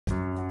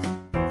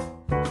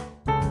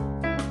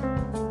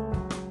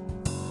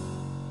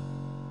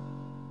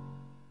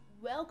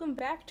welcome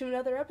back to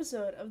another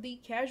episode of the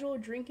Casual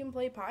Drink and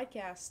Play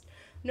podcast,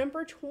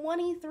 number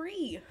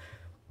 23,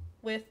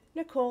 with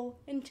Nicole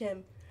and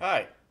Tim,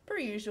 Hi. per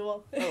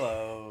usual.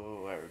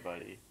 Hello,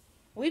 everybody.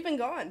 We've been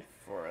gone.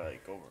 For a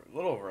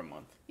little over a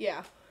month.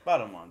 Yeah.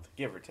 About a month,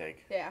 give or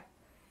take. Yeah.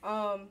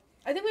 I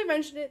think we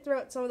mentioned it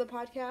throughout some of the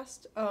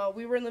podcast.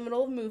 We were in the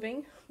middle of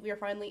moving. We are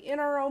finally in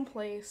our own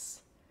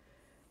place,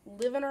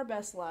 living our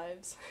best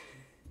lives.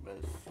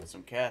 With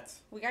some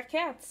cats. We got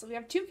cats. We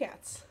have 2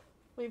 cats.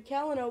 We have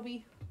Cal and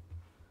Obi.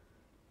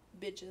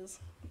 Bitches.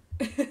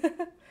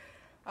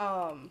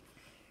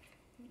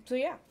 So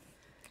yeah.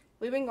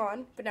 We've been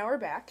gone, but now we're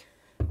back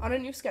on a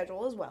new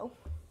schedule as well.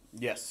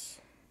 Yes.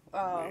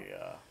 We're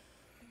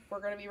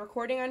going to be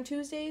recording on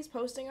Tuesdays,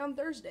 posting on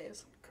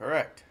Thursdays.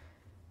 Correct.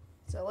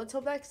 So let's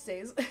hope that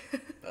stays.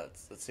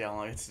 Let's see how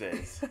long it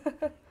stays.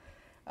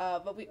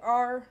 But we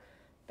are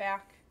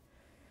back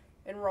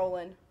and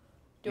rolling,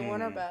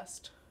 doing our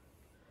best.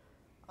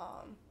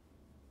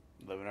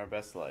 Living our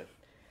best life.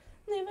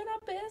 Living our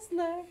best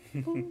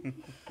life.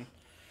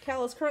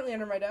 Cal is currently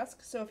under my desk,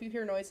 so if you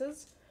hear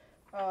noises,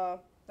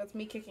 that's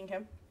me kicking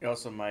him. You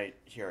also might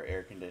hear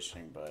air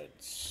conditioning, but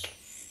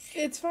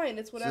It's fine,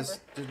 it's whatever.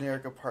 just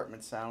generic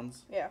apartment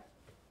sounds. Yeah.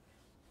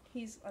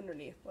 He's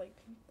underneath, like,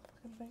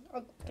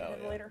 I'll get him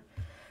yeah. later.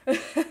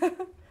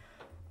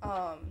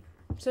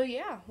 So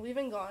yeah, we've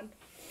been gone.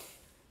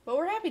 But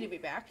we're happy to be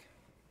back.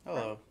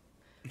 Hello.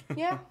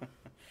 Yeah?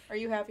 Are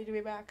you happy to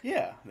be back?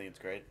 Yeah, I think it's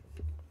great.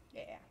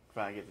 Yeah.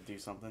 Finally get to do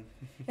something.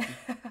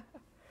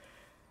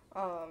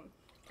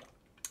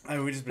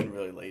 We've just been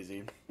really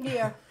lazy.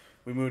 Yeah.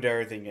 We moved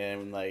everything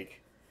in, like,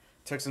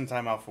 took some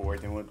time off for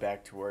work, then went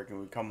back to work, and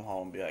we'd come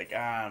home and be like,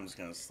 I'm just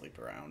gonna sleep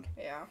around.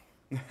 Yeah.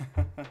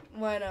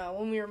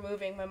 When we were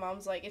moving, my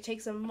mom's like, it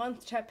takes a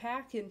month to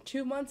pack and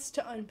 2 months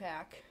to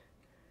unpack.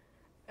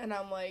 And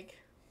I'm like,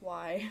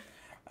 why?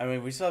 I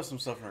mean, we still have some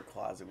stuff in our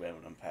closet we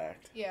haven't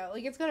unpacked. Yeah,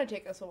 like, it's gonna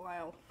take us a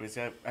while. I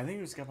think we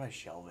just got by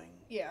shelving.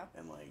 Yeah.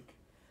 And, like,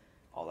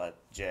 all that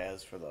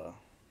jazz for the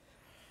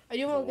I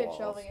do want to get walls.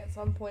 shelving at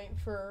some point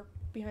for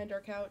behind our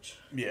couch.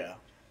 Yeah.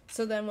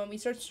 So then when we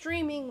start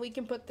streaming, we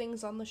can put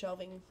things on the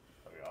shelving.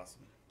 That'd be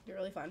awesome. It'd be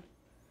really fun.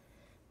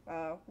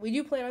 We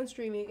do plan on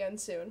streaming again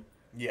soon.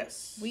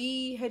 Yes.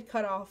 We had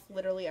cut off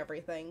literally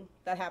everything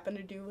that happened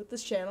to do with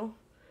this channel.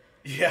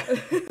 Yeah.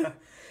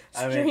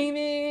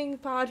 Streaming,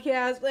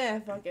 podcast,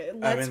 fuck it.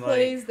 Let's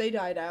Plays, like, they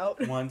died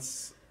out.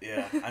 Once,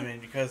 yeah. I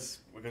mean, because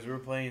we were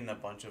playing a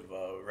bunch of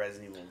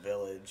Resident Evil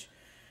Village,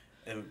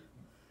 and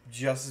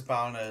just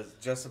about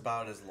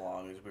as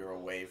long as we were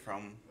away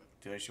from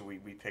doing shit, we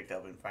picked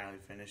up and finally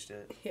finished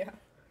it. Yeah.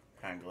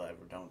 Kind of glad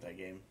we're done with that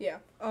game. Yeah.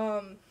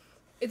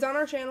 It's on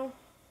our channel.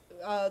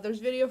 There's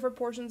video for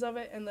portions of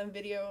it, and then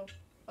video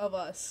of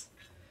us.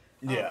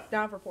 Yeah.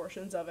 Not for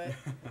portions of it.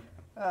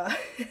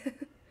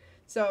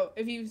 So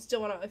if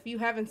you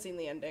haven't seen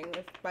the ending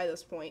by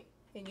this point,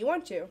 and you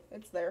want to,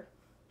 it's there.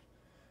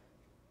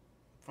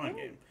 Fun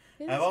game.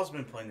 I've also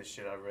been playing the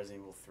shit out of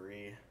Resident Evil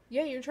 3.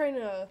 Yeah, you're trying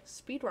to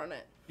speedrun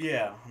it.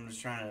 Yeah, I'm just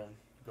trying to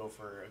go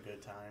for a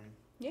good time.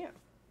 Yeah.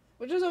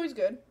 Which is always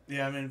good.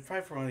 Yeah, I mean,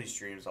 probably for one of these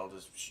streams, I'll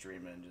just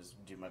stream it and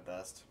just do my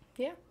best.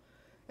 Yeah.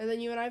 And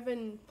then you and I have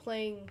been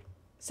playing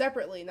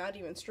separately, not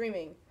even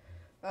streaming,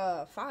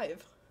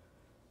 5.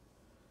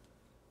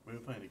 We've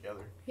been playing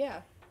together.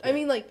 Yeah. I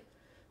mean, like,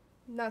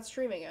 not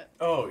streaming it.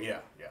 Oh, yeah.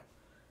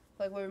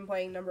 Like, we've been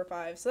playing number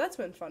 5, so that's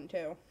been fun,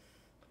 too.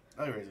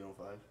 I like Resident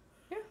Evil 5.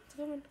 Yeah, it's a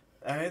good one.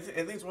 I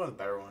think it's one of the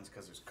better ones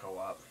because there's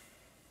co-op.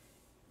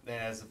 It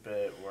has a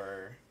bit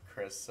where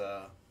Chris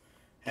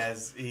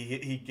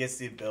he gets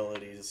the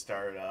ability to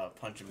start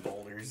punching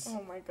boulders.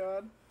 Oh my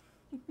god.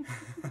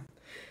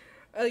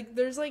 Like,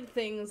 there's, like,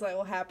 things that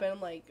will happen,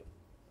 like,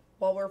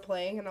 while we're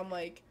playing, and I'm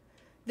like,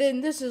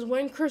 then this is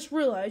when Chris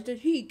realized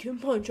that he can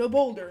punch a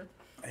boulder.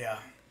 Yeah.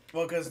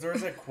 Well, because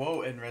there's a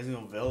quote in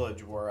Resident Evil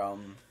Village where,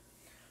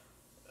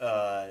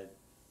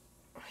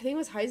 I think it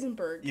was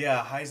Heisenberg.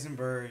 yeah,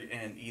 Heisenberg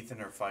and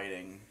Ethan are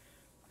fighting,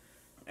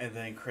 and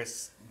then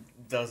Chris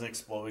does an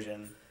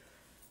explosion,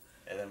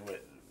 and then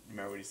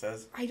remember what he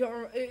says? I don't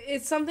remember.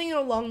 It's something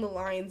along the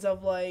lines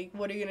of, like,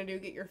 what are you going to do,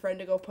 get your friend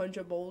to go punch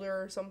a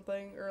boulder or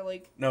something? Or,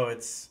 like... No,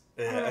 he's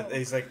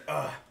like,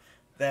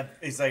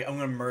 he's like, I'm going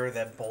to murder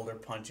that boulder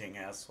punching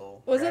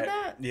asshole. Was it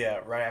that?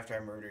 Yeah, right after I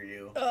murder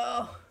you.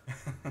 Oh.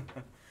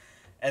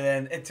 And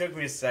then it took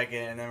me a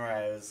second, and then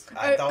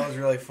I thought it was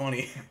really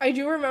funny. I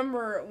do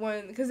remember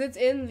because it's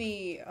in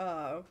the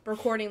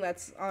recording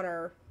that's on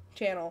our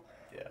channel.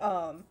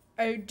 Yeah.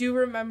 I do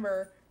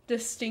remember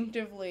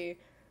distinctively,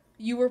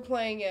 you were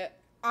playing it,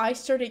 I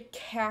started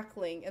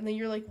cackling, and then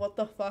you're like, what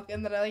the fuck?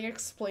 And then I, like,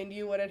 explained to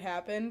you what had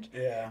happened.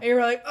 Yeah. And you were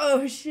like,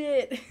 oh,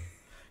 shit.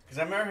 Because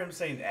I remember him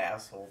saying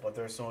asshole, but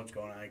there was so much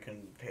going on, I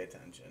couldn't pay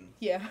attention.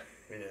 Yeah.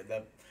 We did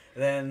that.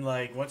 Then,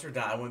 like, once we're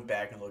done, I went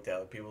back and looked at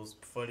other people's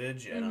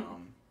footage, and,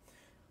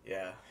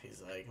 yeah,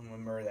 he's like, I'm gonna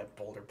murder that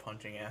boulder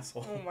punching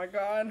asshole. Oh my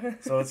god.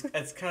 So it's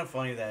kind of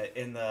funny that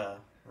in the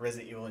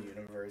Resident Evil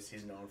universe,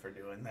 he's known for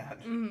doing that.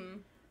 Mm-hmm.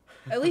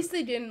 At least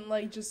they didn't,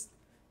 like, just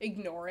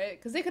ignore it,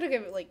 because they could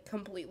have like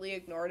completely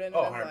ignored it and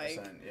Oh, been 100%,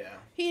 like, yeah.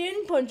 he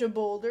didn't punch a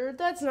boulder.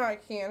 That's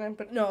not canon.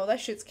 But no, that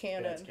shit's Yeah,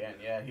 canon. it's canon.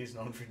 Yeah, he's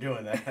known for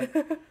doing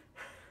that.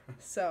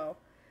 So,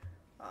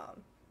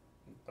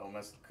 Don't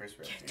mess with Chris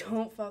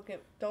Redfield.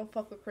 don't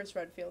fuck with Chris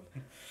Redfield.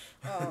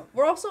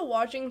 We're also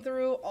watching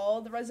through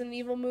all the Resident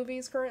Evil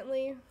movies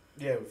currently.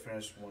 Yeah, we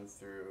finished 1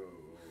 through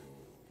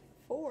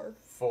 4.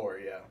 4,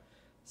 yeah.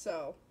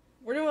 So,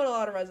 we're doing a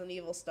lot of Resident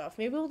Evil stuff.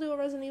 Maybe we'll do a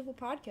Resident Evil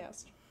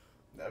podcast.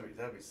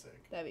 That'd be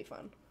sick. That'd be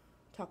fun.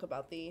 Talk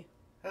about the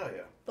Hell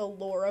yeah.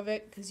 lore of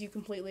it, because you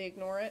completely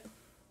ignore it.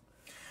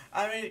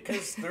 I mean,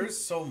 because there's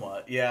so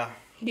much. Yeah.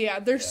 Yeah,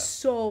 there's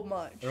so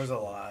much. There's a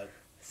lot.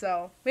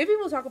 So, maybe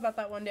we'll talk about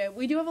that one day.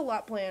 We do have a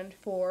lot planned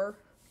for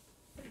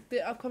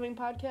the upcoming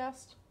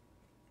podcast.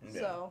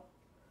 Yeah. So.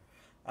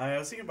 I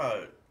was thinking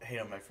about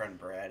my friend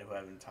Brad, who I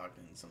haven't talked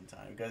to in some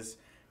time, because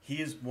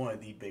he is one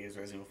of the biggest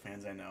Resident Evil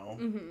fans I know.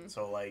 Mm-hmm.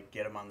 So, like,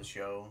 get him on the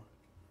show.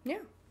 Yeah.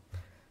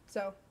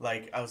 So.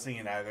 Like, I was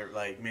thinking either,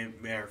 like,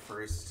 maybe our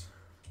first...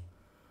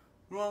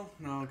 Well,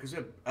 no, because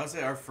I would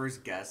say our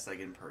first guest, like,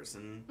 in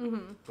person.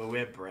 Mm-hmm. But we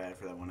had Brad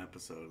for that one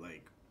episode,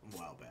 like, a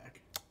while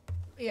back.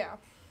 Yeah.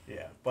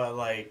 Yeah, but,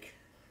 like,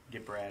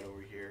 get Brad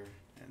over here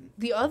and...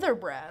 The other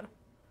Brad.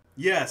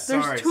 Yes,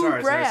 There's sorry, two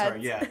Brads.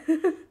 sorry, yeah.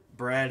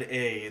 Brad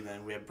A, and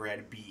then we have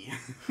Brad B.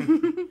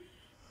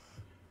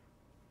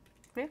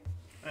 Yeah.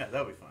 Yeah,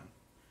 that'll be fun.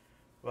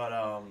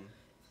 But,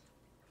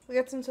 We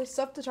got some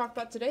stuff to talk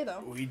about today,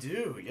 though. we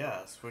do,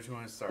 yes. Which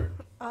one to start?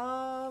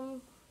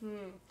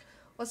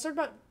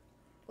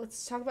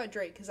 Let's talk about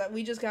Drake, because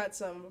we just got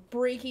some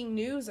breaking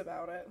news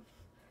about it.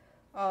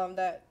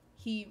 That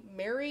he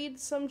married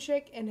some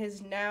chick and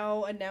has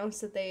now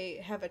announced that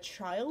they have a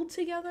child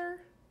together.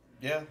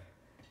 Yeah.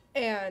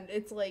 And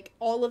it's like,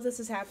 all of this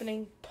is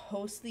happening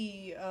post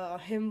the,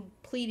 him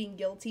pleading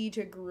guilty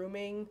to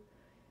grooming.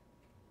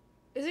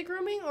 Is it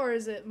grooming, or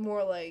is it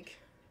more like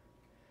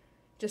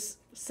just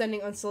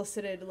sending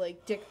unsolicited,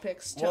 like, dick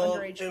pics to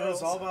underage girls? It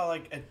was all about,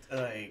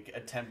 like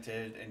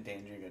attempted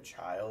endangering a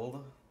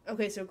child.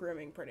 Okay, so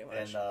grooming, pretty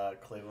much. In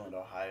Cleveland,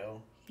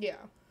 Ohio. Yeah.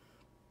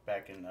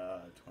 Back in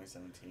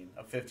 2017.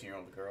 A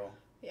 15-year-old girl.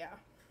 Yeah.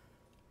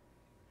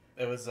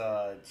 It was,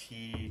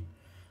 he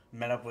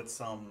met up with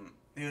some...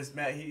 He was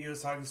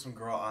talking to some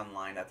girl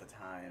online at the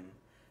time.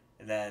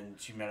 And then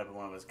she met up at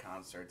one of his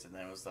concerts. And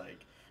then it was,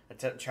 like,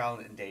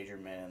 child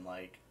endangerment. And,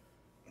 like...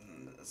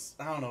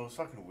 I don't know. It was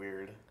fucking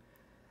weird.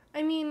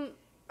 I mean,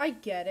 I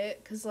get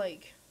it. Because,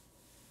 like...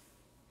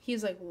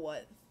 He's, like,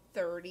 what?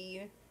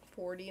 30?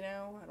 40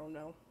 now? I don't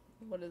know.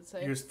 What did it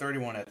say? He was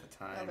 31 at the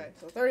time. Okay,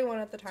 so 31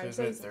 at the time.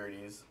 So he's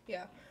mid-30s.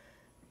 Yeah.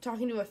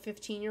 Talking to a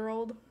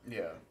 15-year-old?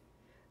 Yeah.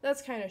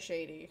 That's kind of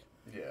shady.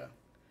 Yeah.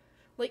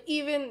 Like,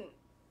 even...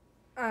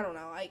 I don't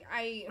know.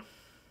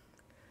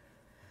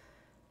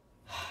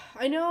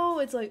 I know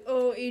it's like,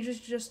 oh, age is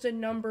just a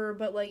number,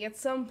 but, like, at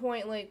some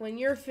point, like, when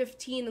you're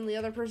 15 and the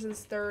other person's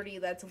 30,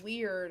 that's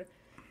weird.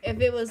 If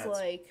it was, that's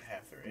like...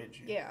 half their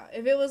age. Yeah.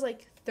 If it was,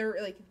 like,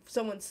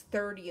 someone's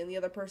 30 and the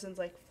other person's,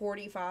 like,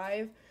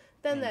 45,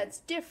 then that's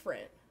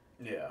different.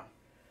 Yeah.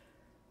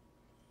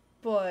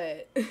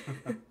 But...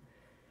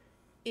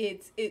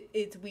 It's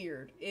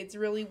weird. It's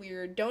really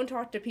weird. Don't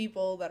talk to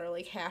people that are,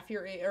 like, half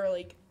your age, or,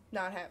 like,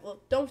 not half... Well,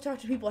 don't talk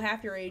to people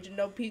half your age, and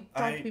don't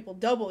talk to people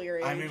double your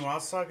age. I mean, when I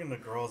was talking to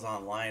girls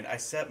online, I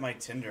set my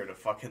Tinder to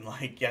fucking,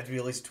 like, you have to be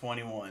at least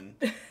 21.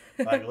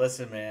 Like,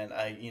 listen, man,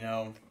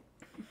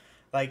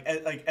 Like,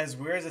 as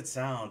weird as it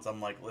sounds,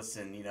 I'm like,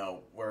 listen, you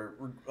know, we're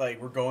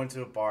going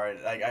to a bar,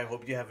 like, I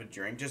hope you have a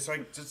drink, just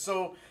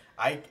so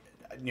I,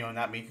 you know,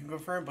 not me can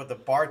confirm, but the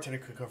bartender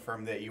could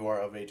confirm that you are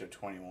of age of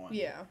 21.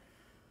 Yeah.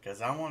 Because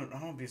I don't want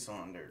to be so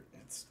under.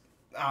 It's,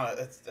 I don't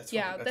know, that's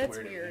yeah, fucking, that's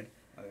weird.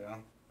 Yeah.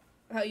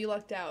 How you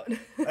lucked out.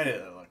 I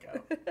did luck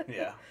out.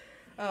 Yeah.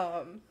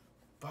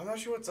 But I'm not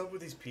sure what's up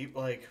with these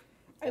people, like,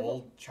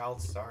 old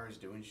child stars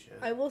doing shit.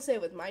 I will say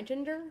with my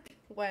Tinder,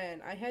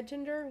 when I had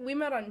Tinder, we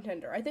met on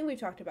Tinder. I think we've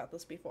talked about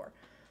this before.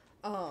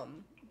 But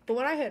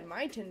when I had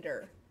my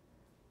Tinder,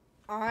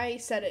 I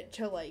set it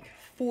to, like,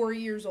 4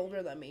 years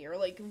older than me, or,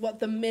 like, what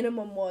the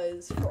minimum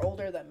was for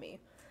older than me.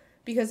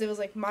 Because it was,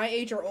 like, my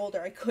age or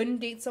older. I couldn't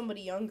date somebody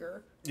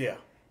younger. Yeah.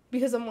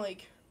 Because I'm,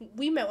 like,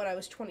 we met when I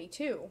was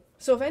 22.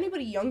 So if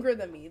anybody younger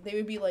than me, they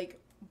would be, like,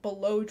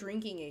 below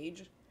drinking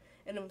age.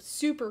 And it was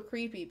super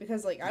creepy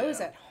because, like, I was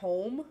at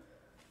home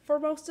for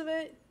most of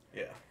it.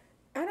 Yeah.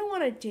 I don't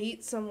want to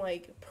date some,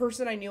 like,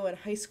 person I knew in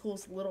high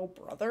school's little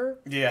brother.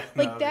 Yeah.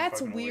 Like,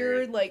 that's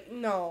weird. Like,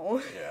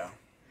 no. Yeah.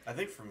 I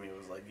think for me it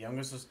was, like,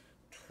 youngest was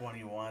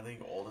 21. I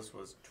think oldest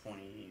was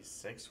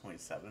 26,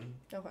 27.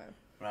 Okay.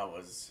 When I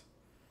was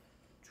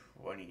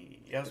 20.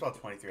 Yeah, I was about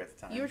 23 at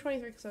the time. You were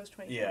 23 because I was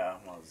 22. Yeah,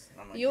 I was.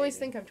 I'm like you always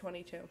think I'm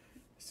 22. I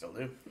still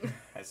do.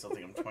 I still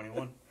think I'm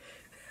 21.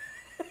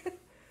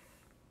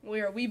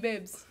 We are wee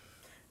bibs.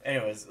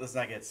 Anyways, let's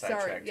not get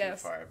sidetracked too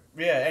yes. far.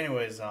 Yeah,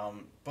 anyways,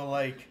 but,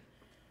 like,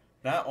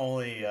 not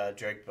only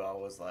Drake Bell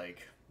was, like,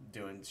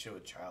 doing shit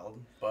with child,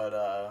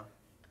 but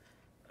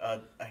I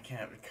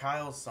can't.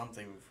 Kyle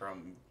something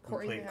from who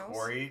Corey played House?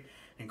 Corey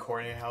in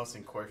Corey House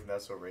and Corey from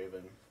That's So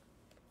Raven.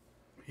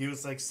 He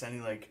was like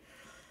sending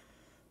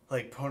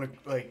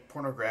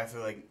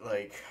pornographic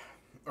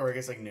or I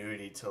guess like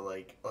nudity to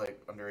like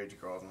underage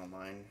girls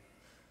online.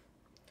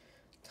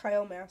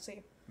 Kyle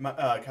Massey.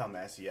 Kyle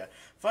Massey, yeah.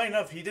 Funny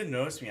enough, he did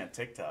notice me on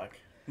TikTok.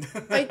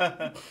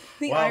 The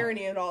Wow.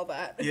 irony in all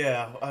that.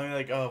 Yeah, I mean,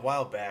 like a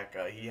while back,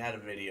 he had a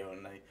video,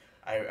 and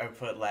I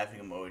put laughing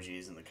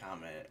emojis in the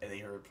comment, and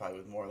he replied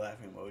with more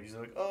laughing emojis.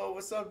 I'm like, oh,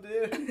 what's up,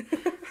 dude?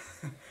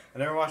 I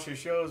never watch your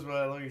shows, but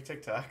I love your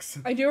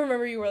TikToks. I do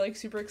remember you were like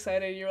super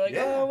excited. You were like,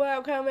 Yeah. "Oh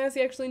wow, Kyle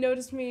Massey actually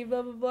noticed me."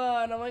 Blah blah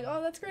blah, and I'm like,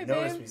 "Oh, that's great,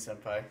 Notice babe." me,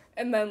 senpai.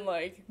 And then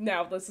like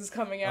now this is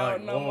coming out,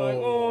 Like, and I'm like,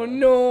 whoa. "Oh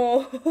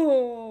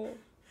no."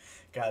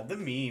 God, the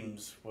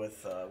memes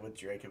with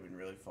Drake have been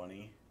really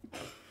funny.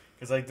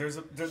 Cause like there's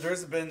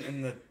been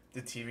in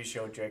the TV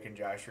show Drake and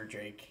Josh, where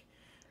Drake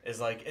is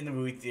like in the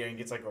movie theater and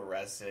gets like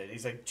arrested.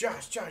 He's like,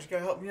 Josh, you gotta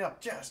help me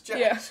out, Josh.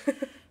 Yeah.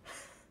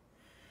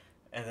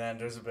 And then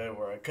there's a bit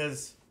where,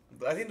 cause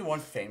I think the one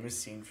famous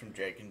scene from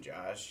Drake and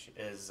Josh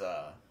is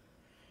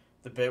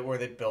the bit where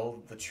they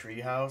build the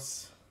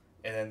treehouse,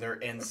 and then they're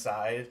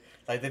inside.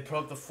 Like they put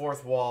up the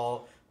fourth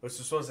wall, which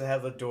is supposed to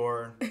have the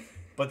door,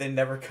 but they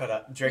never cut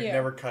out. Drake Yeah.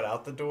 never cut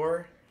out the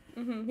door.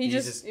 Mm-hmm.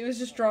 It was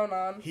just drawn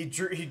on. He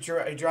drew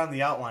on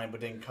the outline, but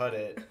didn't cut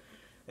it.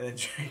 And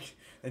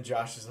then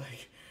Josh is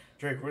like,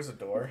 Drake, where's the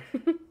door?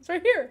 It's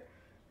right here.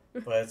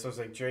 But so it's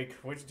like, Drake,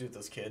 what'd you do with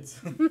those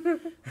kids?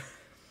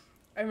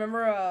 I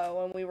remember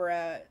when we were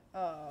at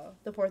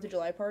the 4th of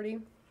July party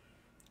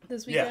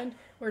this Yeah. weekend.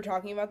 We were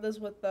talking about this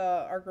with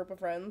our group of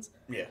friends.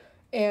 Yeah.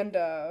 And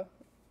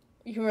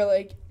you were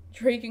like,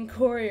 Drake and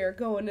Corey are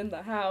going in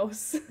the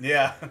house.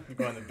 Yeah,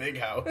 going to the big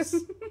house.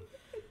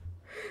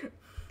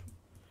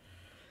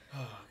 Oh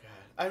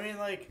god. I mean,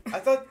 like I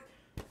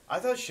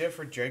thought shit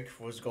for Drake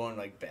was going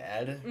like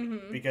bad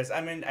because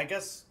I mean I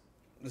guess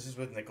this is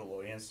with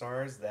Nickelodeon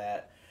stars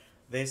that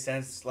they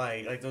sense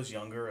like those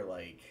younger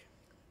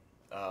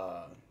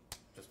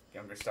just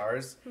younger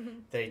stars.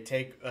 They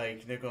take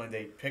like Nickelodeon,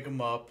 they pick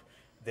them up,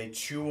 they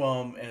chew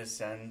them in a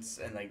sense,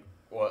 and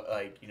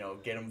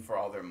get them for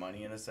all their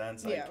money in a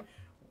sense. Like, Yeah.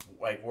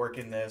 Like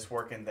working this,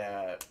 working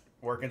that,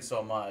 working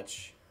so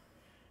much,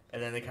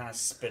 and then they kind of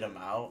spit them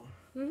out.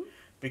 Mhm.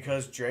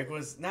 Because Drake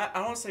was not, I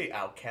don't want to say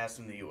outcast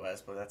in the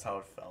U.S., but that's how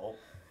it felt.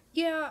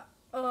 Yeah,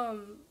 a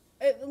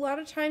lot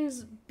of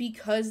times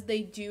because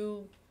they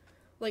do,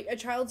 like, a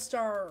child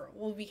star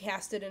will be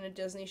casted in a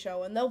Disney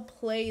show, and they'll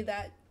play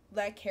that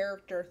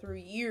character through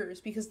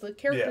years because the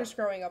character's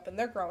growing up and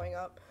they're growing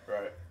up.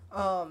 Right.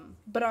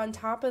 But on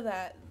top of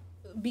that,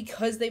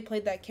 because they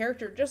played that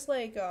character, just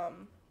like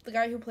the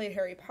guy who played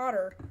Harry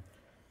Potter,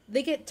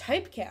 they get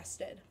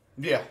typecasted.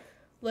 Yeah.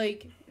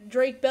 Like,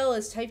 Drake Bell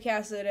is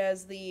typecasted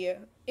as the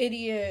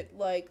idiot,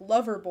 like,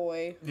 lover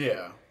boy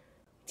Yeah.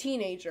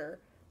 teenager.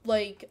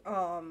 Like,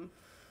 God,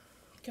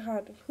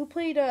 who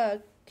played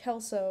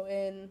Kelso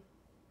in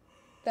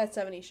That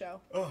 70s Show?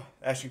 Oh,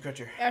 Ashton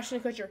Kutcher. Ashton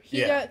Kutcher.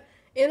 Yeah.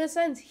 In a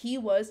sense, he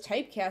was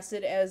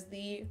typecasted as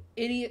the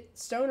idiot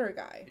stoner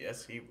guy.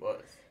 Yes, he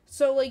was.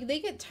 So, like, they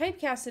get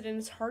typecasted, and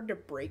it's hard to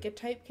break a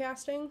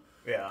typecasting.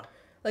 Yeah.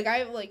 Like,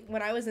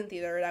 when I was in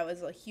theater, that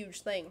was a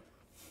huge thing.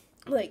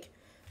 Like,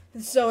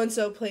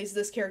 so-and-so plays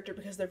this character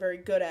because they're very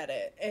good at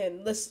it,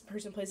 and this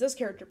person plays this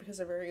character because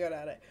they're very good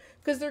at it.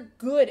 Because they're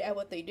good at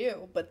what they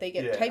do, but they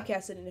get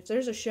typecasted, and if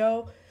there's a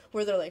show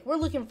where they're like, we're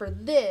looking for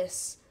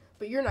this,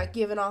 but you're not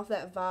giving off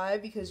that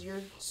vibe because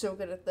you're so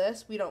good at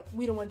this, we don't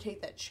want to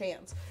take that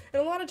chance.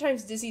 And a lot of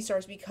times Disney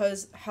stars,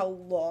 because how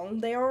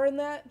long they are in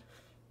that,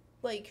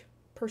 like,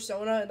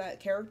 persona and that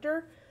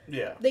character,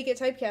 Yeah. they get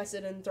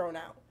typecasted and thrown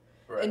out.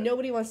 Right. And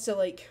nobody wants to,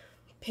 like,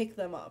 pick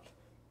them up.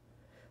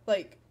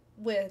 Like,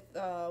 with,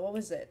 what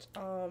was it?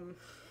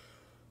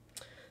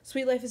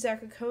 Sweet Life of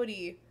Zack and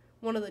Cody,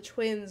 one of the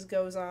twins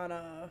goes on,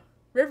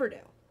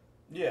 Riverdale.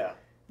 Yeah.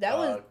 That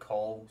was,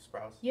 Cole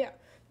Sprouse. yeah,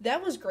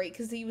 that was great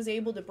because he was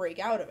able to break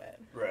out of it.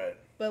 Right.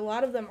 But a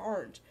lot of them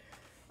aren't.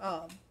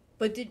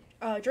 But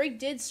Drake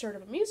did start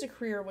up a music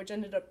career, which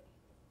ended up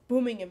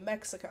booming in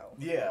Mexico.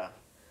 Yeah.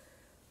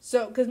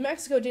 So, because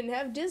Mexico didn't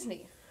have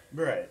Disney.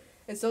 Right.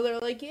 And so they're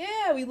like,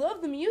 yeah, we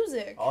love the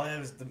music. All I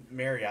have is the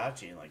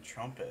mariachi and like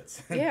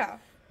trumpets. Yeah.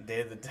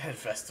 Day of the Dead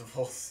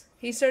festivals.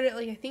 He started,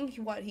 like, I think,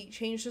 he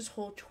changed his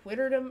whole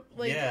Twitter to,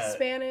 like,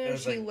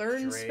 Spanish. He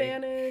learned Drake,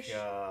 Spanish.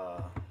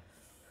 fuck,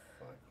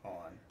 hold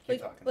on.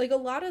 Keep talking. Like, a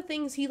lot of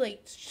things he,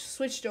 like,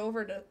 switched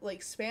over to,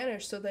 like,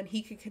 Spanish so then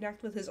he could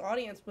connect with his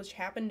audience, which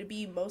happened to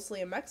be mostly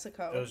in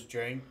Mexico. It was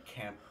during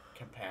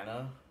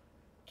Campana.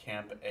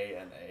 Camp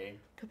A-N-A.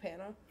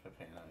 Capana.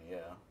 Campana, yeah.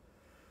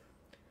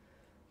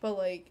 But,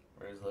 like...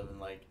 Where he was living,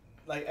 like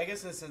I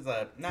guess this is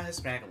a, not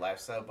Hispanic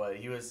lifestyle, but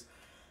he was...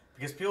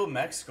 Because people in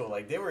Mexico,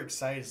 like, they were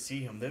excited to see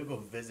him. They would go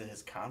visit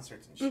his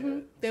concerts and shit.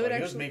 Mm-hmm.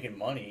 He was making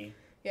money.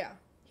 Yeah.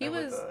 He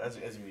was... as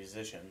a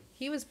musician.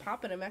 He was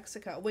popping in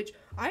Mexico, which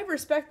I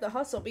respect the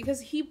hustle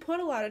because he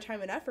put a lot of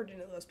time and effort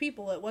into those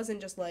people. It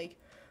wasn't just like,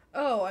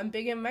 oh, I'm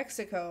big in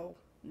Mexico.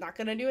 not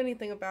gonna do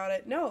anything about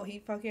it. No, he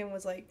fucking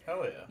was like,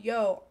 Hell yeah.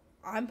 yo,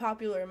 I'm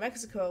popular in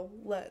Mexico.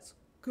 Let's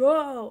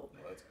go.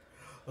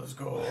 Let's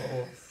go.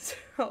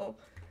 So,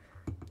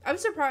 I'm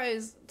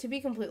surprised, to be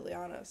completely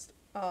honest,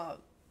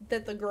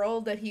 that the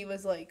girl that he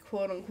was like,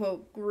 quote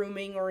unquote,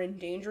 grooming or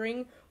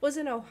endangering was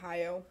in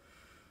Ohio.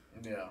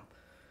 Yeah.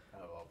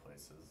 Out of all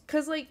places.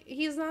 Because, like,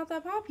 he's not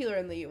that popular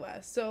in the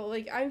U.S. So,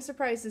 like, I'm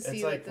surprised to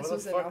see like, that this what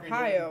was the in fuck are you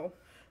Ohio.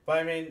 But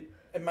I mean,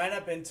 it might not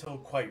have been until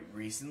quite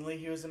recently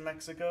he was in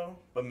Mexico,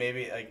 but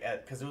maybe like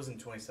because it was in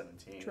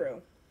 2017.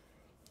 True.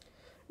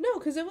 No,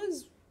 because it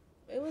was.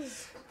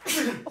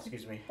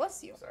 Excuse me.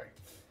 Bless you. Sorry.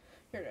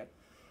 You're good.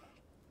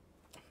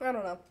 I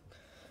don't know.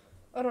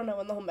 I don't know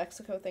when the whole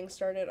Mexico thing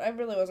started. I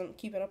really wasn't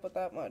keeping up with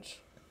that much.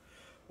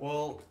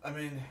 Well, I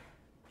mean,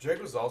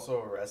 Drake was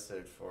also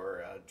arrested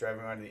for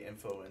driving under the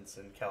influence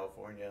in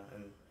California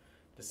in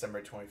December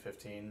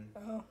 2015.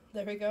 Oh,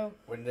 there we go.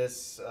 When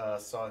this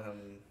saw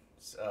him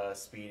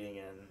speeding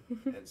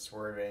and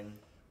swerving,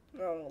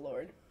 Oh,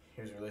 Lord.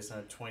 he was released on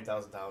a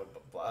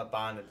 $20,000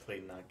 bond and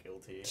pleaded not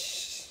guilty.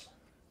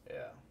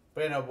 Yeah,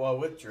 but well,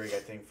 with Drake, I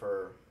think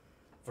for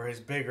his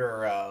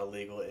bigger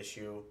legal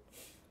issue,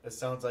 it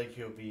sounds like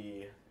he'll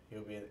be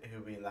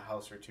in the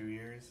house for 2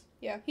 years.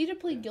 Yeah, he did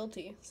plead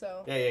guilty,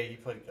 so. Yeah, he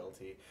pled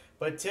guilty.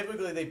 But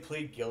typically they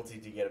plead guilty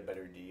to get a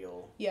better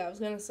deal. Yeah, I was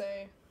gonna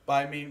say.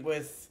 But I mean,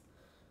 with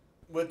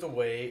the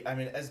way, I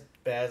mean, as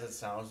bad as it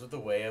sounds, with the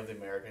way of the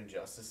American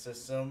justice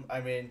system,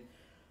 I mean,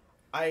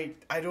 I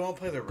don't want to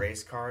play the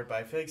race card, but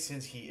I feel like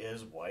since he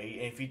is white,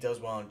 and if he does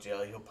well in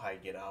jail, he'll probably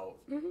get out.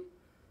 Mm-hmm.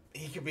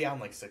 He could be out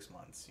in like 6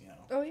 months, you know.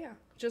 Oh, yeah.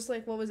 Just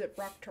like, what was it,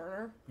 Brock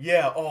Turner?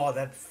 Yeah, oh,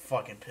 that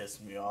fucking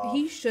pissed me off.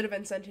 He should have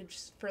been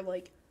sentenced for,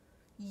 like,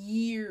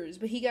 years,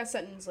 but he got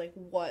sentenced, like,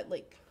 what,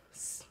 like,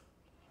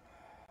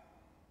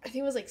 I think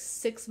it was, like,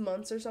 6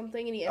 months or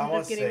something, and he ended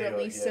up getting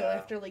released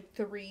after, like,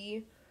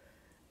 3,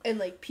 and,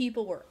 like,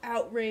 people were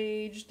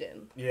outraged,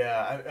 and...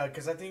 Yeah,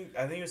 because I think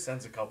he was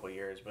sentenced a couple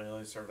years, but he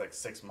only served, like,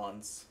 6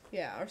 months.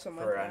 Yeah, or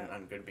something for like that.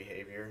 on good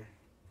behavior.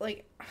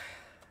 Like,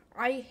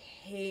 I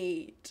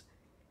hate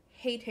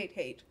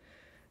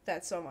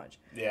that so much.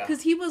 Yeah.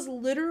 Because he was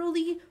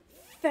literally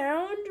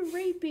found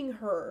raping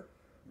her.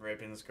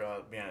 Raping this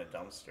girl behind a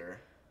dumpster.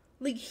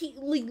 Like,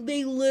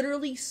 they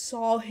literally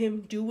saw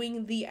him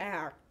doing the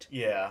act.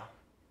 Yeah.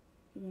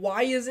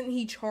 Why isn't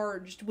he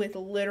charged with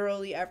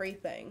literally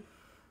everything?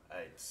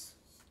 It's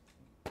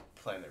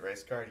playing the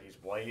race card. He's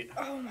white.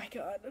 Oh my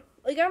god.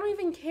 Like, I don't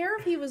even care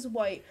if he was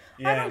white.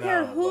 Yeah, I don't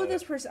care who but...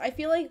 this person... I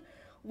feel like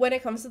when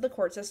it comes to the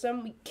court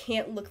system, we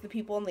can't look the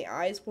people in the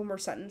eyes when we're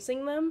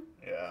sentencing them.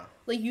 Yeah.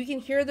 Like, you can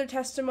hear their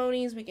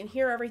testimonies, we can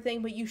hear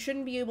everything, but you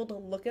shouldn't be able to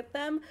look at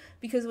them,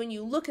 because when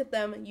you look at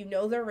them, you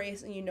know their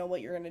race and you know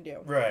what you're going to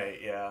do. Right,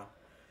 yeah.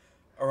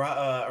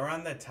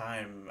 Around that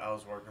time, I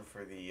was working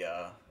for the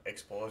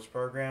Explorers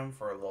program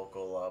for a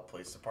local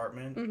police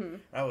department. Mm-hmm.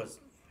 I was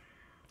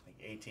like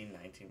 18,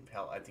 19,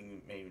 hell, I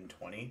think maybe even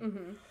 20.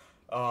 Mm-hmm.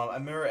 I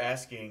remember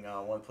asking one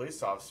of the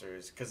police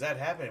officers, because that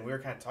happened, we were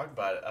kind of talking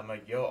about it. I'm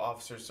like, yo,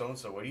 Officer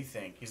so-and-so, what do you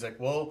think? He's like,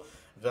 well,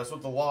 if that's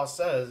what the law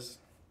says.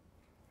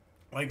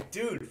 I'm like,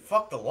 dude,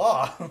 fuck the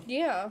law.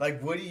 Yeah.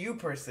 Like, what do you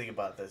personally think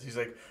about this? He's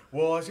like,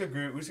 well, we just gotta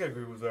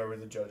agree with whatever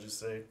the judges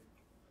say.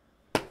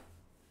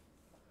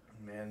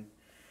 Man.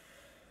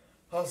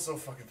 I was so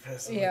fucking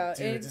pissed. I'm Yeah, like,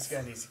 dude, this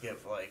guy needs to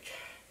get, like...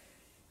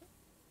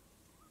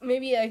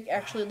 Maybe I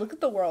actually look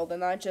at the world and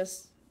not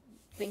just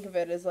think of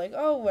it as like,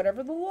 oh,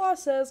 whatever the law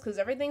says, because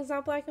everything's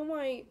not black and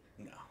white.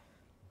 No.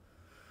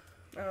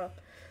 I don't know.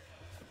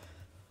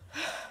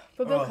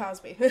 But Bill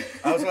Cosby.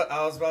 I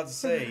was about to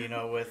say, you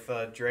know, with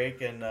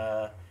Drake and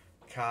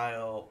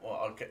Kyle,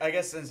 well, okay, I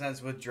guess in a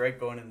sense with Drake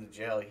going into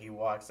jail, he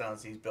walks out and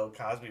sees Bill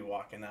Cosby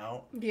walking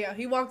out. Yeah,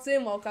 he walks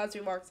in while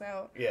Cosby walks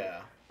out.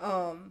 Yeah.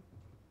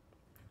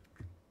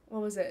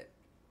 What was it?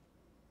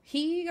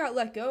 He got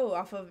let go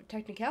off of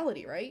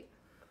technicality, right?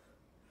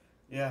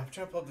 Yeah, I'm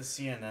trying to pull up the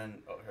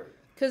CNN. Oh, here.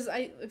 Because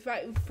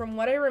from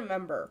what I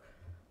remember,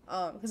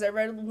 because I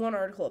read one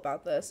article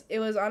about this, it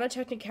was on a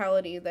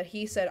technicality that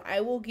he said,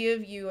 I will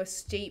give you a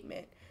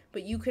statement,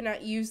 but you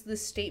cannot use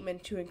this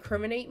statement to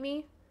incriminate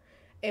me.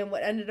 And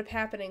what ended up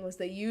happening was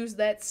they used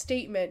that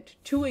statement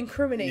to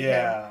incriminate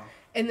him.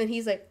 And then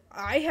he's like,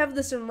 I have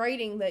this in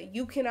writing that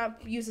you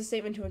cannot use the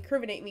statement to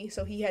incriminate me,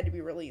 so he had to be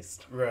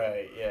released.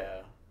 Right,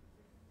 yeah.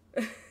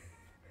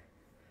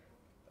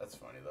 That's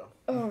funny, though.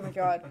 Oh, my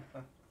God.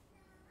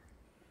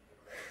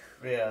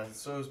 Yeah,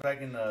 so it was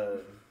back in, I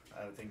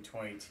think,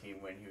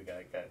 2018 when he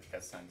got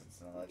sentenced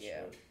and all that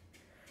shit.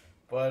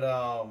 But,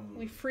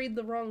 we freed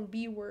the wrong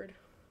B word.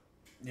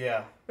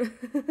 Yeah.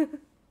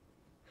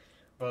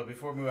 But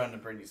before we move on to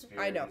Britney Spears.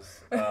 I know.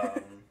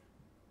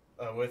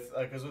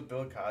 Because with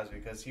Bill Cosby,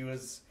 because he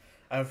was,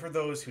 for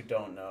those who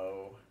don't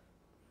know,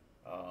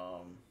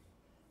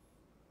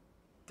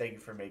 thank you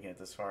for making it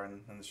this far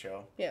in the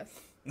show. Yes.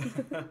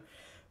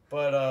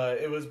 But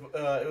it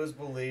was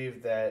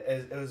believed that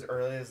it was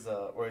early as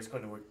or he's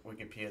going to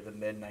Wikipedia, the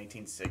mid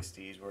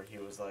 1960s, where he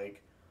was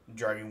like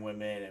drugging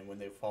women, and when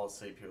they fall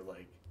asleep, he would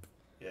like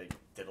Yeah, you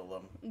diddle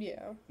them.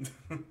 Yeah.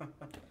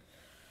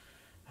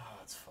 Oh,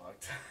 it's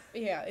fucked.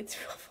 Yeah, it's.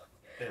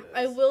 It is.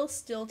 I will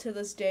still to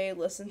this day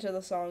listen to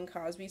the song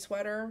Cosby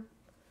Sweater.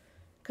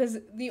 Because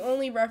the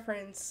only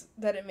reference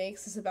that it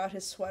makes is about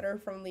his sweater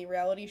from the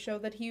reality show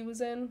that he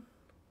was in.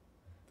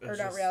 Or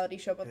not reality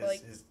show, but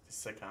his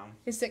sitcom.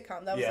 His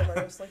sitcom. That was the word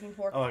I was looking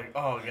for. Oh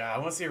god, I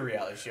want to see a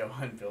reality show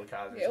on Bill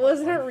Cosby. It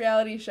wasn't a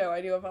reality show.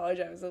 I do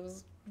apologize. It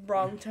was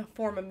wrong to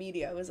form of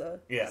media. It was a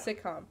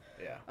sitcom.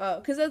 Yeah.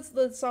 Because that's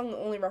the song that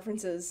only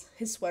references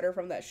his sweater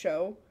from that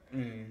show.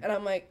 Mm. And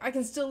I'm like, I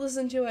can still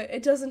listen to it.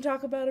 It doesn't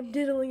talk about him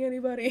diddling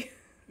anybody.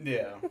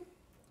 Yeah.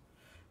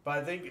 But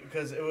I think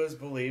because it was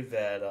believed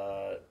that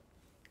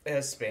it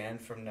has spanned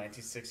from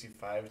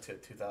 1965 to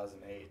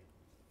 2008.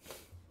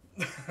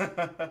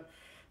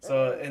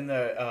 So in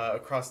the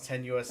across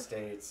 10 U.S.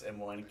 states and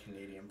 1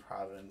 Canadian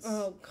province.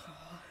 Oh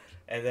God.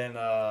 And then,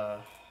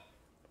 well,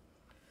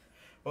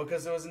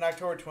 because it was in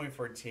October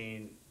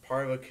 2014,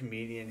 part of a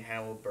comedian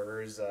Hannibal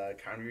Burr's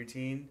comedy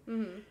routine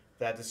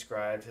that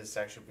described his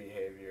sexual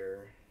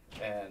behavior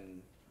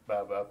and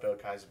about Bill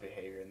Cosby's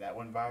behavior, and that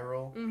went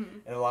viral.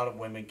 And a lot of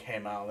women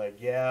came out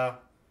like, yeah,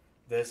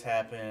 this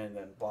happened,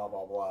 and blah,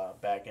 blah, blah,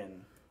 back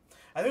in...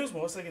 I think it was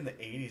mostly like in the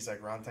 80s,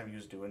 like around the time he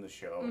was doing the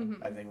show.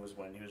 I think it was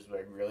when he was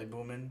like really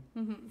booming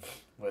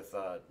with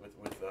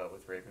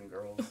raping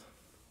girls.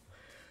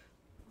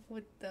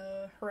 With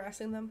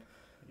harassing them?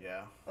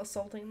 Yeah.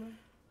 Assaulting them?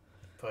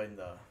 Putting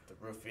the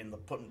roofie in the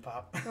pudding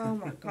pop. Oh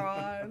my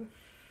God.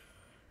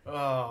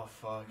 Oh,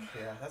 fuck.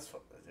 Yeah, that's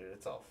fucked, dude.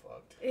 It's all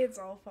fucked. It's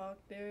all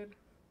fucked, dude.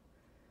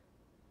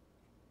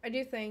 I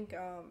do think,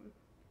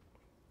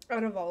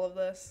 out of all of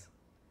this,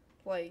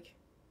 like...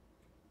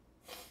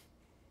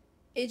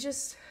 It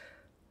just...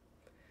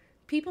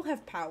 People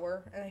have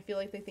power, and I feel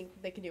like they think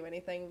they can do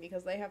anything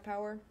because they have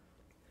power.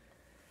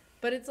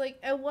 But it's like,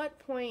 at what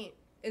point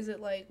is it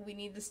like, we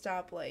need to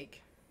stop,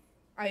 like,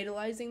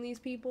 idolizing these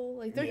people?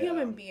 Like, they're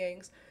human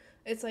beings.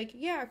 It's like,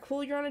 yeah,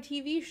 cool you're on a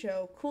TV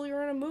show, cool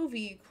you're on a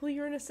movie, cool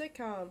you're in a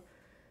sitcom.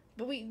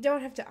 But we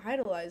don't have to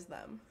idolize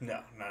them.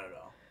 No, not at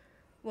all.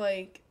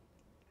 Like,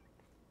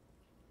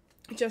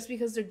 just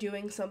because they're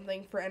doing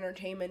something for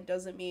entertainment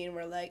doesn't mean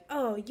we're like,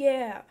 oh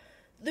yeah,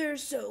 they're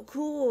so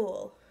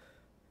cool.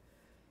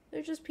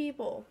 They're just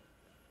people.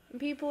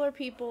 And people are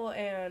people,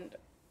 and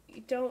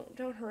don't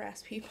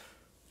harass people.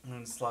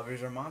 And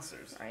celebrities are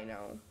monsters. I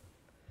know.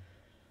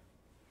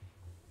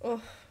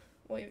 Oh,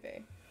 oy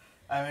vey.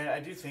 I mean, I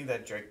do think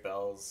that Drake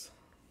Bell's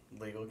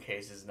legal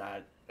case is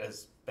not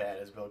as bad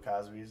as Bill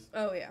Cosby's.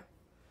 Oh, yeah.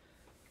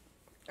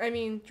 I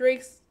mean,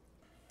 Drake's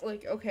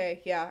like,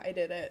 okay, yeah, I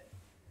did it.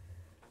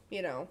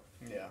 You know.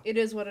 Yeah. It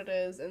is what it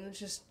is, and it's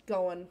just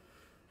doing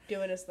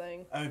his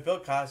thing. I mean,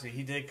 Bill Cosby,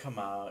 he did come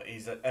out.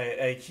 He's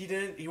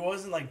he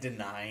wasn't like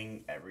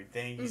denying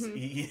everything.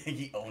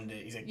 He owned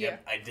it. He's like,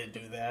 yep, I did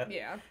do that.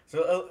 Yeah.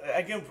 So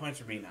I give him points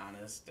for being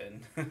honest,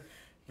 and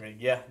I mean,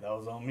 yeah, that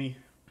was on me.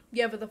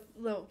 Yeah, but the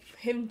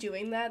him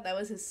doing that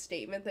was his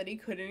statement that he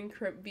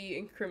couldn't be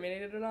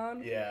incriminated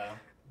on. Yeah.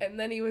 And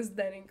then he was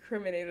then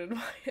incriminated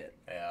by it.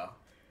 Yeah.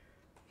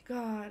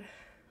 God.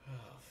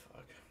 Oh,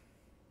 fuck.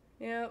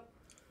 Yep.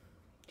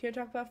 Do you want to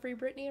talk about Free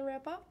Britney and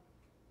wrap up?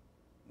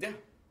 Yeah.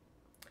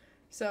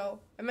 So,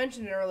 I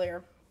mentioned it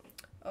earlier.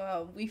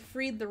 We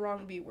freed the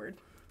wrong B word.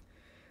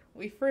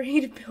 We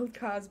freed Bill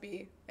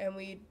Cosby, and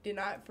we did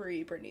not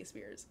free Britney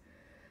Spears.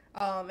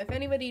 If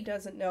anybody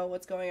doesn't know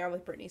what's going on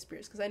with Britney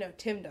Spears, because I know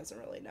Tim doesn't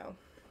really know.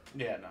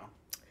 Yeah, no.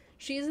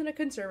 She's in a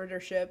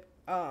conservatorship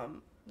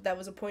that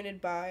was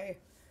appointed by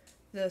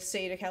the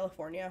state of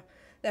California,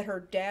 that her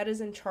dad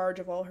is in charge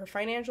of all her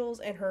financials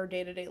and her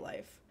day-to-day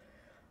life.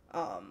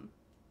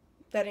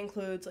 That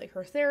includes, like,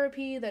 her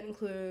therapy, that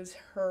includes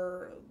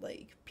her,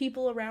 like,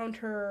 people around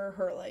her,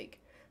 her, like,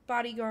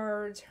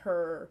 bodyguards,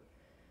 her,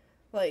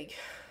 like,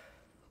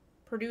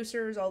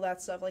 producers, all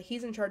that stuff. Like,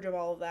 he's in charge of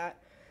all of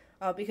that.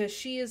 Because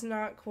she is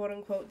not,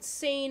 quote-unquote,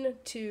 sane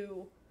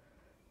to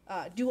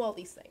do all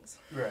these things.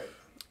 Right.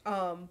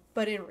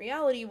 But in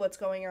reality, what's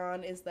going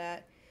on is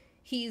that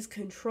he's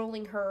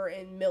controlling her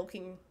and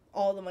milking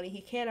all the money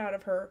he can out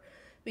of her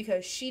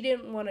because she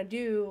didn't want to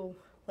do,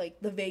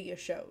 like, the Vegas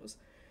shows.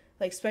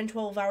 Like, spend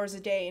 12 hours a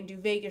day and do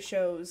Vegas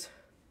shows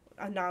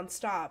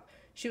nonstop.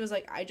 She was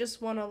like, I just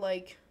want to,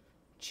 like,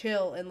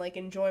 chill and, like,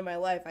 enjoy my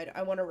life.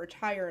 I want to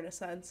retire, in a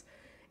sense.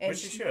 And Which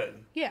she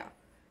should. Yeah.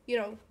 You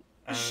know,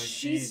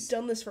 she's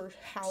done this for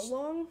how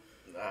long?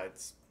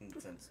 It's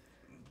since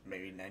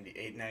maybe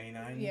 98,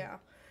 99. Yeah.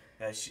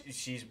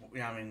 She's, you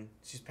know, I mean,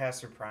 she's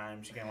past her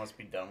prime. She kind of wants to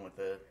be done with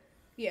it.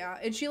 Yeah,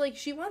 and she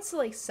wants to,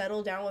 like,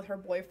 settle down with her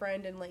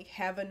boyfriend and, like,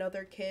 have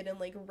another kid and,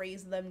 like,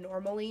 raise them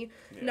normally.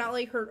 Yeah. Not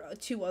like her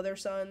two other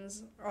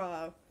sons,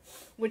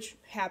 which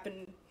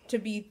happened to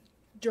be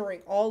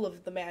during all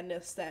of the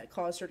madness that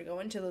caused her to go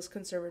into this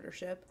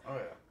conservatorship. Oh,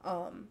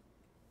 yeah.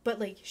 But,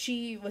 like,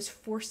 she was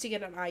forced to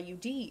get an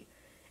IUD.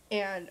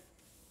 And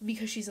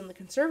because she's in the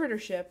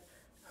conservatorship,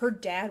 her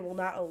dad will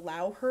not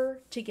allow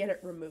her to get it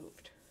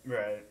removed.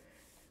 Right.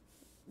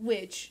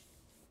 Which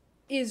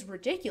is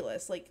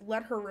ridiculous. Like,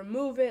 let her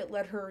remove it,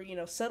 let her,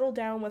 settle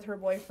down with her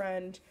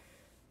boyfriend,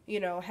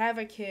 have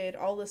a kid,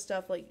 all this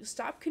stuff. Like,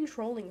 stop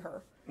controlling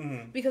her.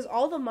 Mm-hmm. Because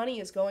all the money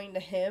is going to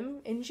him,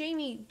 and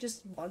Jamie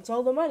just wants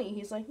all the money.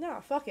 He's like, nah,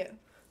 fuck it.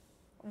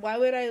 Why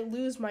would I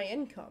lose my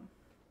income?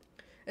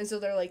 And so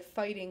they're, like,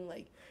 fighting,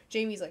 like,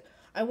 Jamie's like,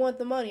 I want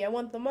the money, I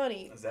want the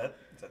money. Is that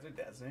their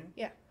dad's name?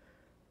 Yeah.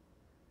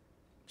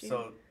 Jamie.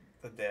 So,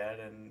 the dad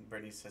and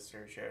Brittany's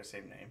sister share the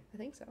same name? I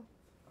think so.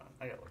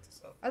 I gotta look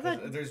this up. I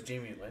thought there's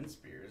Jamie Lynn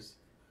Spears.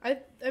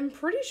 I'm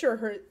pretty sure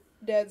her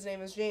dad's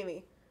name is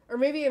Jamie. Or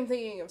maybe I'm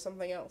thinking of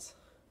something else.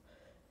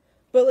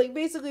 But, like,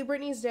 basically,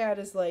 Brittany's dad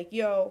is like,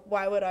 yo,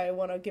 why would I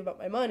want to give up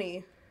my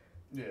money?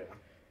 Yeah.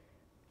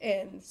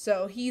 And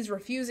so he's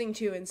refusing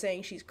to and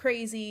saying she's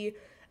crazy.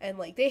 And,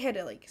 like, they had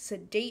to, like,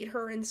 sedate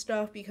her and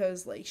stuff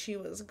because, like, she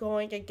was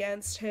going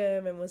against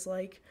him and was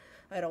like,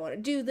 I don't want to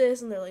do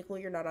this. And they're like, well,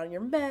 you're not on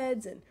your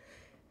meds. And,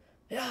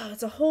 yeah,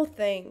 it's a whole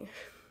thing.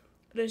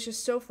 But it's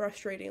just so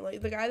frustrating.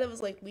 Like, the guy that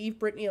was like, leave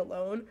Brittany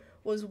alone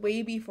was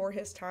way before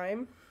his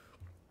time.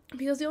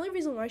 Because the only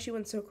reason why she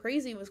went so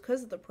crazy was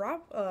because of the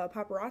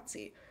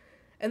paparazzi.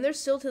 And they're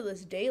still to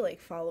this day,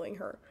 like, following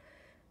her.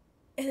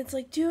 And it's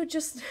like, dude,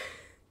 just...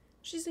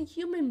 She's a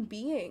human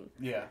being.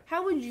 Yeah.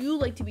 How would you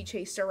like to be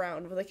chased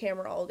around with a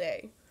camera all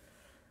day?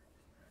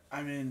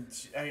 I mean,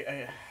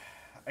 I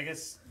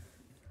guess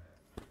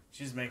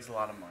she just makes a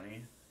lot of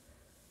money.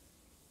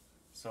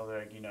 So they're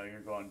like, you're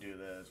going to do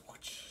this.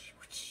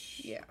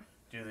 Yeah.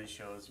 Do these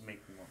shows, make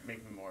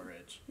me more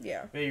rich.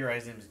 Yeah. But your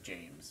guy's name is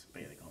James,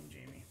 but they call him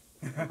Jamie.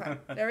 Okay.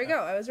 There we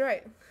go. I was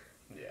right.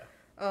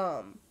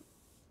 Yeah.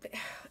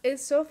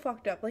 It's so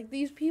fucked up. Like,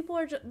 these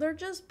people they're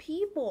just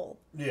people.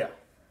 Yeah.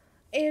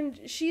 And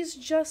she's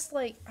just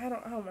like, I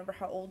don't remember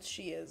how old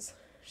she is.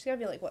 She's gotta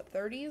be like, what,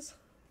 30s?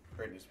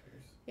 Britney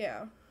Spears.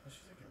 Yeah. What's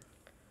she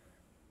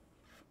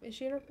like? Is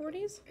she in her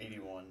 40s?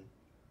 81.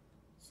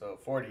 So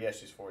 40, yeah,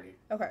 she's 40.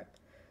 Okay.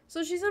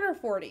 So she's in her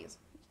 40s.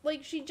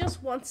 Like, she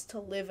just wants to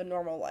live a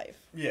normal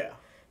life. Yeah.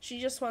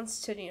 She just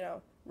wants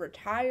to,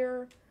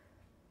 retire,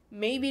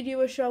 maybe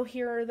do a show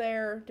here or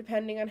there,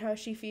 depending on how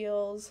she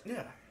feels.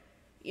 Yeah.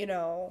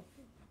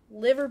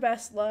 Live her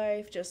best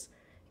life, just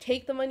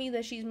take the money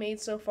that she's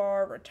made so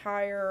far,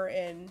 retire,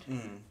 and,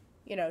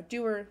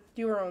 do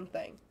her own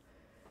thing.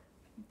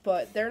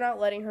 But they're not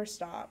letting her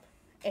stop,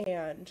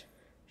 and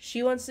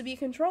she wants to be in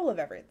control of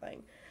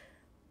everything.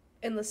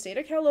 And the state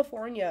of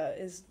California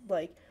is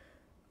like,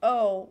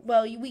 oh,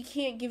 well, we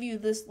can't give you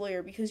this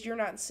lawyer because you're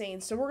not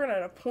sane, so we're going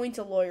to appoint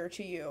a lawyer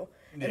to you.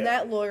 Yeah. And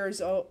that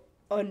lawyer's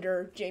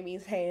under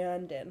Jamie's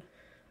hand, and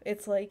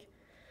it's like...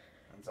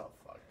 It's all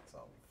fucked. It's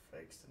all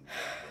fixed.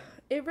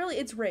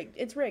 It's rigged.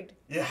 It's rigged.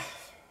 Yeah.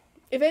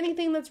 If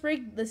anything that's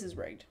rigged, this is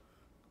rigged.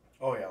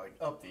 Oh, yeah, like,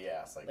 up the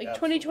ass. Like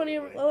 2020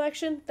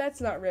 election, that's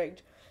not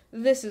rigged.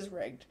 This is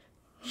rigged.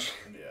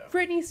 Yeah.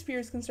 Britney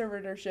Spears'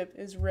 conservatorship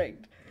is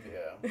rigged.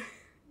 Yeah.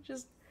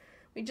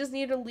 We just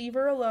need to leave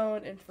her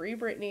alone and free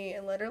Britney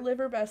and let her live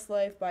her best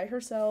life by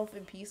herself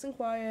in peace and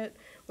quiet,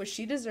 which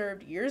she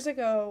deserved years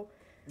ago.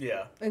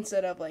 Yeah.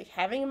 Instead of, like,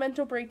 having a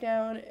mental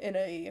breakdown in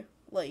a,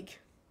 like,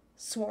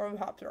 swarm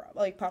of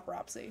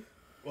paparazzi.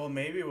 Well,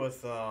 maybe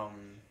with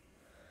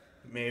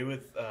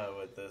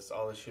this,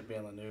 all this shit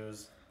being on the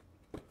news,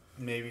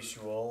 maybe she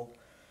will.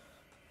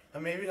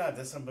 And maybe not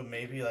this time, but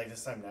maybe, like,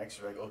 this time next,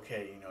 you're like,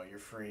 okay, you're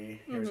free.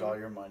 Here's all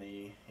your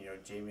money.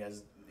 Jamie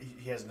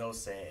has no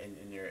say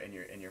in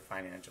your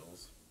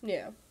financials.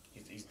 Yeah.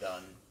 He's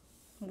done.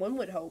 One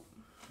would hope.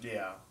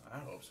 Yeah, I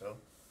hope so.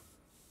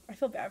 I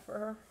feel bad for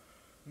her.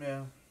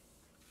 Yeah.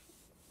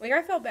 Like,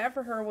 I felt bad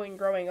for her when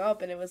growing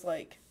up, and it was,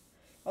 like,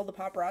 all the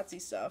paparazzi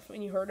stuff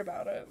when you heard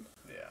about it.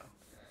 Yeah.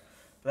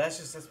 But that's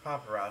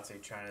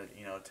paparazzi trying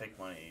to, take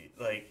money,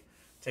 like,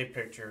 take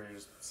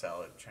pictures,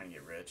 sell it, trying to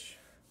get rich.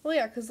 Well,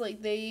 yeah, because,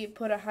 like, they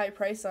put a high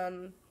price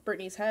on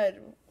Britney's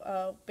head.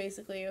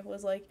 Basically, it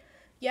was like,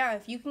 yeah,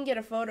 if you can get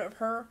a photo of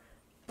her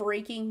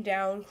breaking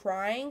down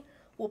crying,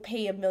 we'll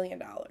pay $1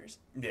 million.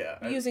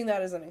 Yeah. Using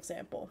that as an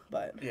example,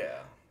 but... Yeah.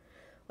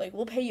 Like,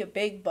 we'll pay you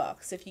big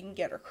bucks if you can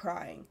get her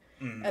crying.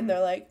 Mm-hmm. And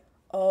they're like,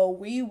 oh,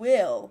 we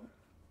will.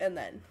 And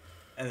then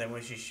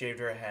when she shaved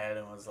her head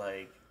and was,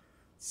 like,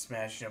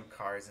 smashing up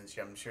cars and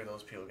shit, I'm sure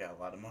those people got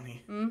a lot of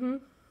money. Mm-hmm.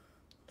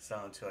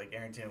 Selling to, like,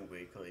 Entertainment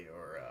Weekly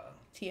or...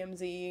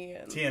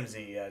 TMZ.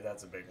 TMZ, yeah,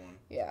 that's a big one.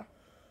 Yeah.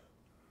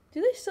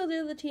 Do they still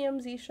do the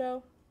TMZ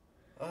show?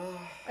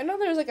 I know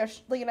there's, like,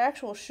 an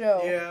actual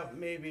show. Yeah,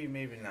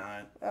 maybe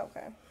not.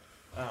 Okay.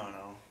 I don't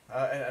know.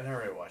 I never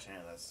really watched any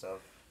of that stuff.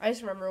 I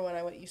just remember when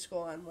I used to go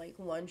on, like,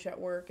 lunch at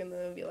work, and then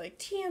it would be like,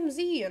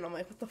 TMZ, and I'm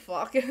like, what the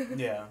fuck?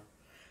 Yeah.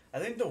 I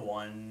think the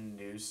one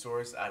news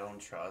source I don't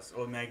trust,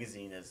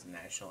 magazine is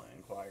National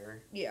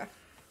Enquirer. Yeah.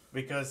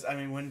 Because, I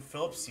mean, when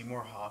Philip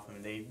Seymour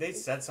Hoffman, they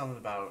said something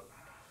about,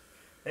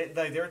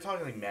 they were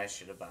talking, like, mad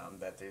shit about him,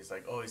 that there's,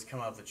 like, oh, he's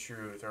come out with the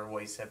truth, or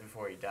what he said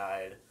before he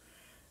died.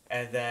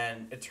 And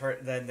then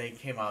then they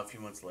came out a few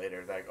months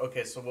later, like,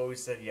 okay, so what we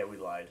said, yeah, we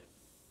lied.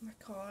 Oh my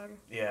god.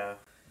 Yeah.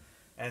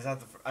 And it's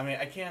not I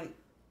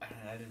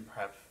didn't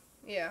prep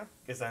Yeah.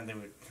 Guess then they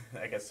would,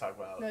 I guess, talk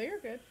about No, you're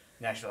good.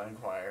 National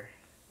Enquirer.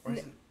 Or is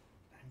it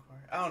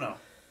Enquirer? I don't know.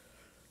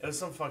 It was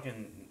some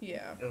fucking...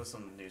 Yeah. It was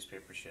some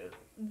newspaper shit.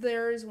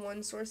 There's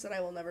one source that I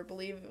will never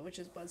believe, which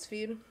is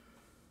BuzzFeed.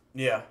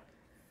 Yeah.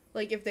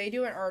 Like, if they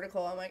do an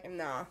article, I'm like,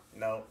 nah.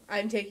 No.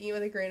 I'm taking it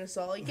with a grain of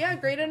salt. Like, yeah,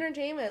 great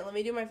entertainment. Let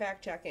me do my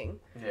fact checking.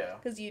 Yeah.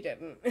 Because you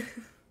didn't.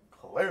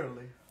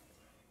 Clearly.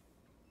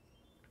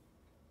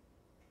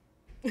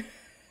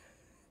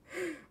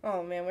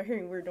 Oh, man, we're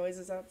hearing weird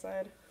noises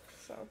outside.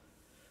 So.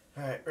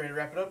 Alright, ready to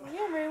wrap it up?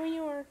 Yeah, I'm ready when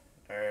you are.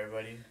 Alright,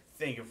 everybody.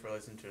 Thank you for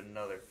listening to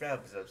another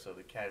fabulous episode of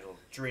the Casual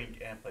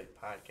Drink and Play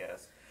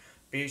podcast.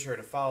 Be sure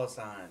to follow us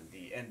on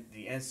the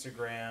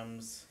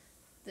Instagrams,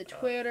 The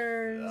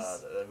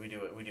Twitters. we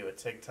do a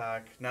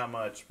TikTok, not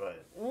much,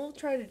 but We'll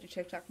try to do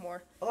TikTok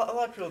more. a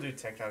lot of people do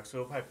TikTok, so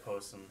we'll probably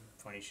post some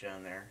funny shit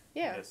on there.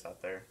 Yeah. Just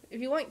out there.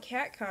 If you want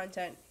cat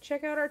content,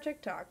 check out our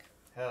TikTok.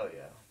 Hell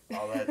yeah,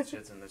 all that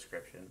shit's in the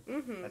description.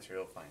 Mm-hmm. That's where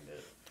you'll find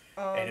it.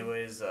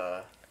 Anyways,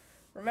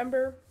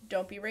 remember,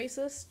 don't be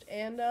racist,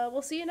 and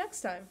we'll see you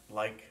next time.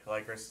 like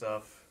our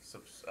stuff,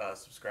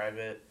 subscribe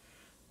it,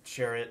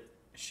 share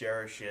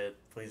our shit.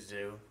 Please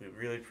do. We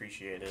really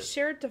appreciate it.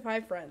 Share it to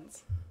 5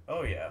 friends.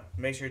 Oh yeah,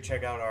 make sure to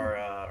check out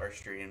our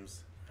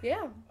streams.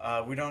 Yeah.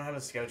 We don't have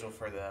a schedule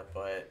for that,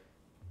 but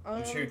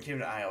I'm sure keep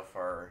an eye out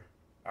for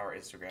our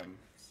Instagram.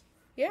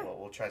 Yeah.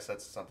 We'll try to set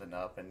something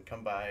up and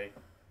come by.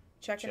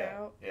 Check it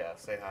out. Yeah,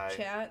 say hi.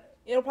 Chat.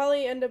 It'll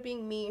probably end up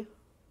being me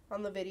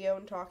on the video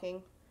and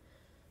talking.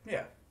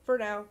 Yeah. For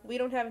now.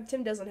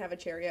 Tim doesn't have a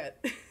chair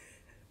yet.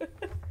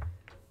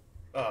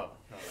 Oh,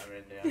 no, I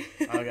mean,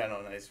 yeah. I got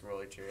no nice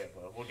roller chair yet,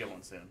 but we'll get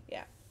one soon.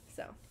 Yeah,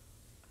 so.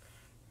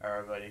 All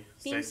right, buddy.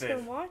 Stay Thanks safe.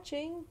 for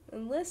watching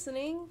and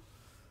listening.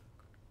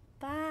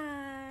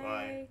 Bye.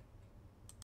 Bye.